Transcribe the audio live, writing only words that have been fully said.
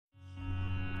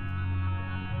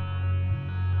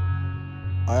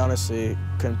I honestly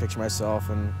couldn't picture myself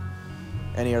in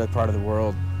any other part of the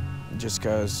world just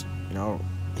because, you know,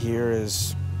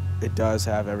 it does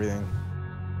have everything.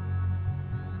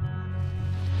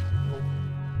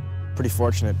 Pretty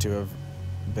fortunate to have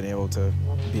been able to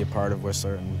be a part of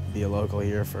Whistler and be a local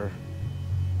here for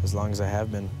as long as I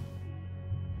have been.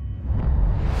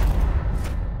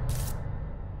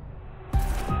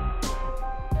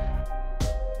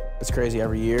 It's crazy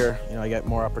every year, you know, I get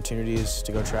more opportunities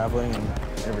to go traveling, and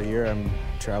every year I'm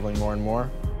traveling more and more.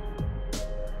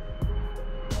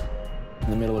 In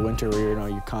the middle of winter where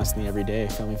you're constantly every day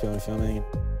filming.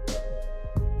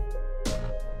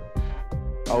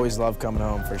 Always love coming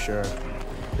home for sure.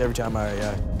 Every time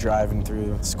I driving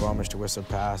through Squamish to Whistler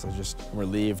Pass, I'm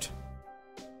relieved.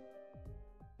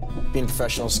 Being a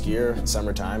professional skier in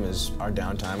summertime is our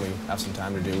downtime. We have some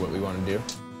time to do what we want to do.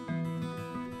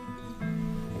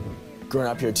 Growing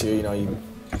up here too, you know,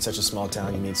 it's such a small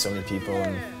town, you meet so many people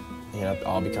and you end up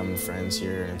all becoming friends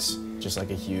here, and it's just like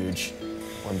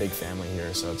one big family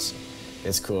here, so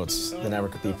it's cool. The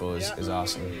network of people is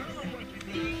awesome.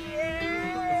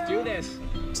 Let's do this.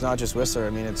 It's not just Whistler, I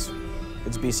mean, it's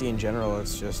BC in general.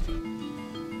 It's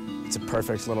a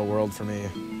perfect little world for me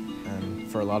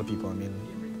and for a lot of people. I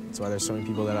mean, that's why there's so many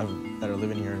people that are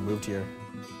living here and moved here.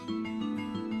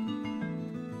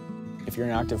 If you're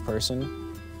an active person,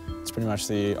 it's pretty much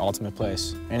the ultimate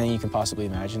place. Anything you can possibly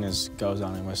imagine goes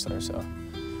on in Whistler, so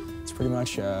it's pretty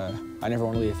much, I never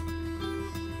want to leave.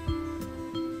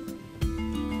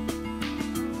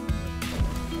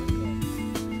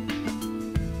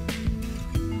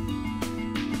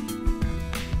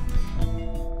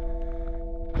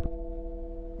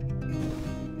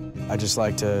 I just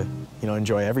like to, you know,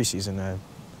 enjoy every season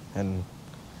and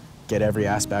get every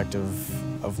aspect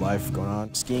of life going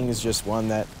on. Skiing is just one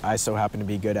that I so happen to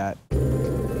be good at.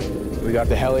 We got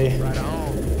the heli. Right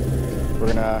on. We're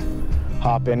gonna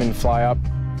hop in and fly up.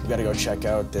 We gotta go check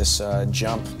out this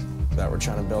jump that we're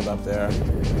trying to build up there.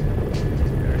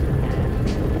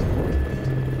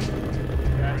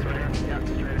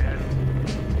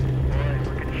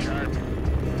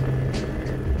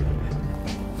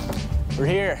 We're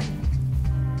here.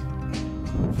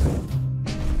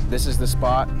 This is the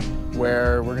spot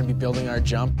where we're gonna be building our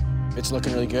jump. It's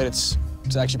looking really good. It's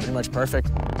actually pretty much perfect.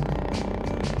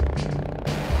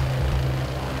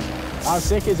 How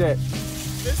sick is it?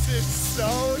 This is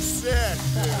so sick,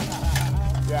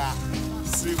 dude. Yeah,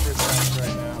 super sick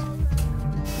right now.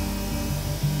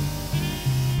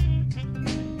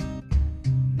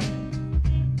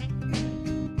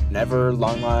 Never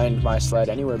long-lined my sled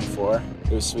anywhere before.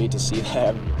 It was sweet to see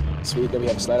that. Sweet that we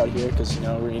have a sled out here because, you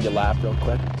know, we need to lap real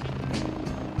quick.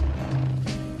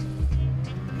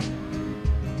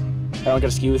 I don't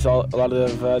get to ski with a lot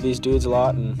of these dudes a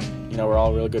lot, and you know, we're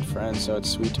all real good friends, so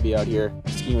it's sweet to be out here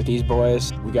skiing with these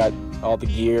boys. We got all the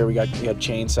gear, we got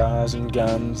chainsaws and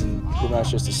guns, and pretty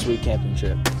much just a sweet camping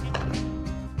trip.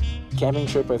 Camping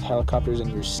trip with helicopters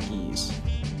and your skis.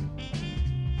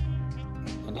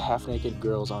 And half-naked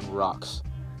girls on rocks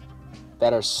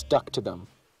that are stuck to them.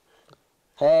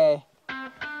 Hey,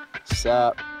 what's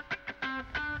up?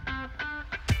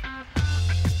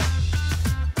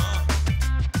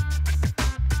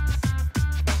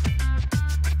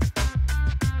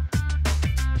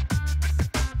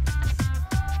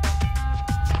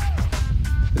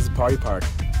 This is a party park.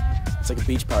 It's like a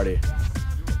beach party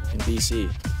in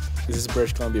BC. This is a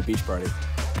British Columbia beach party.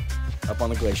 Up on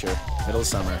the glacier, middle of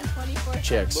summer.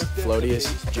 Chicks,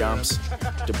 floaties, jumps,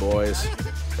 Du Bois,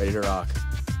 ready to rock.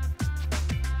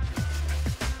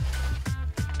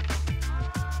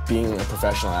 Being a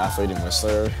professional athlete in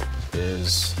Whistler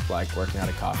is like working at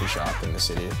a coffee shop in the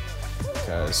city,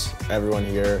 because everyone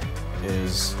here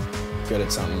is good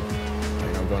at something.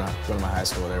 You know, going to my high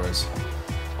school, there was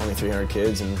only 300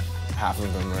 kids, and half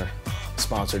of them were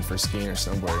sponsored for skiing or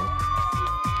snowboarding.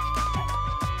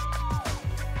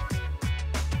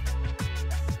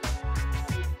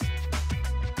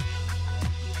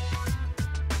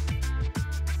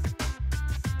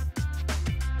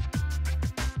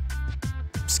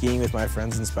 Skiing with my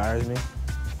friends inspires me,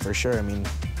 for sure. I mean,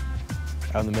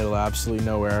 out in the middle of absolutely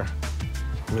nowhere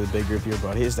with a big group of your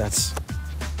buddies, that's,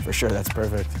 for sure, that's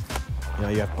perfect. You know,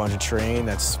 you have a bunch of terrain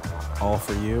that's all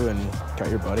for you, and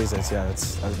got your buddies, you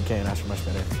can't ask for much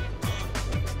better.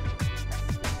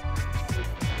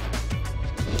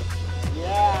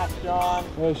 Yeah, Sean.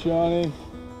 Hey, Shawnee.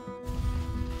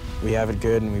 We have it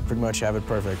good, and we pretty much have it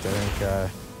perfect. I think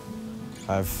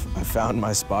I've found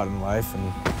my spot in life,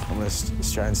 and I'm gonna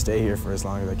just try and stay here for as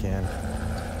long as I can.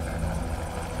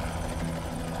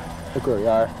 Look where we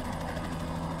are.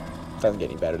 Doesn't get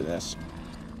any better than this.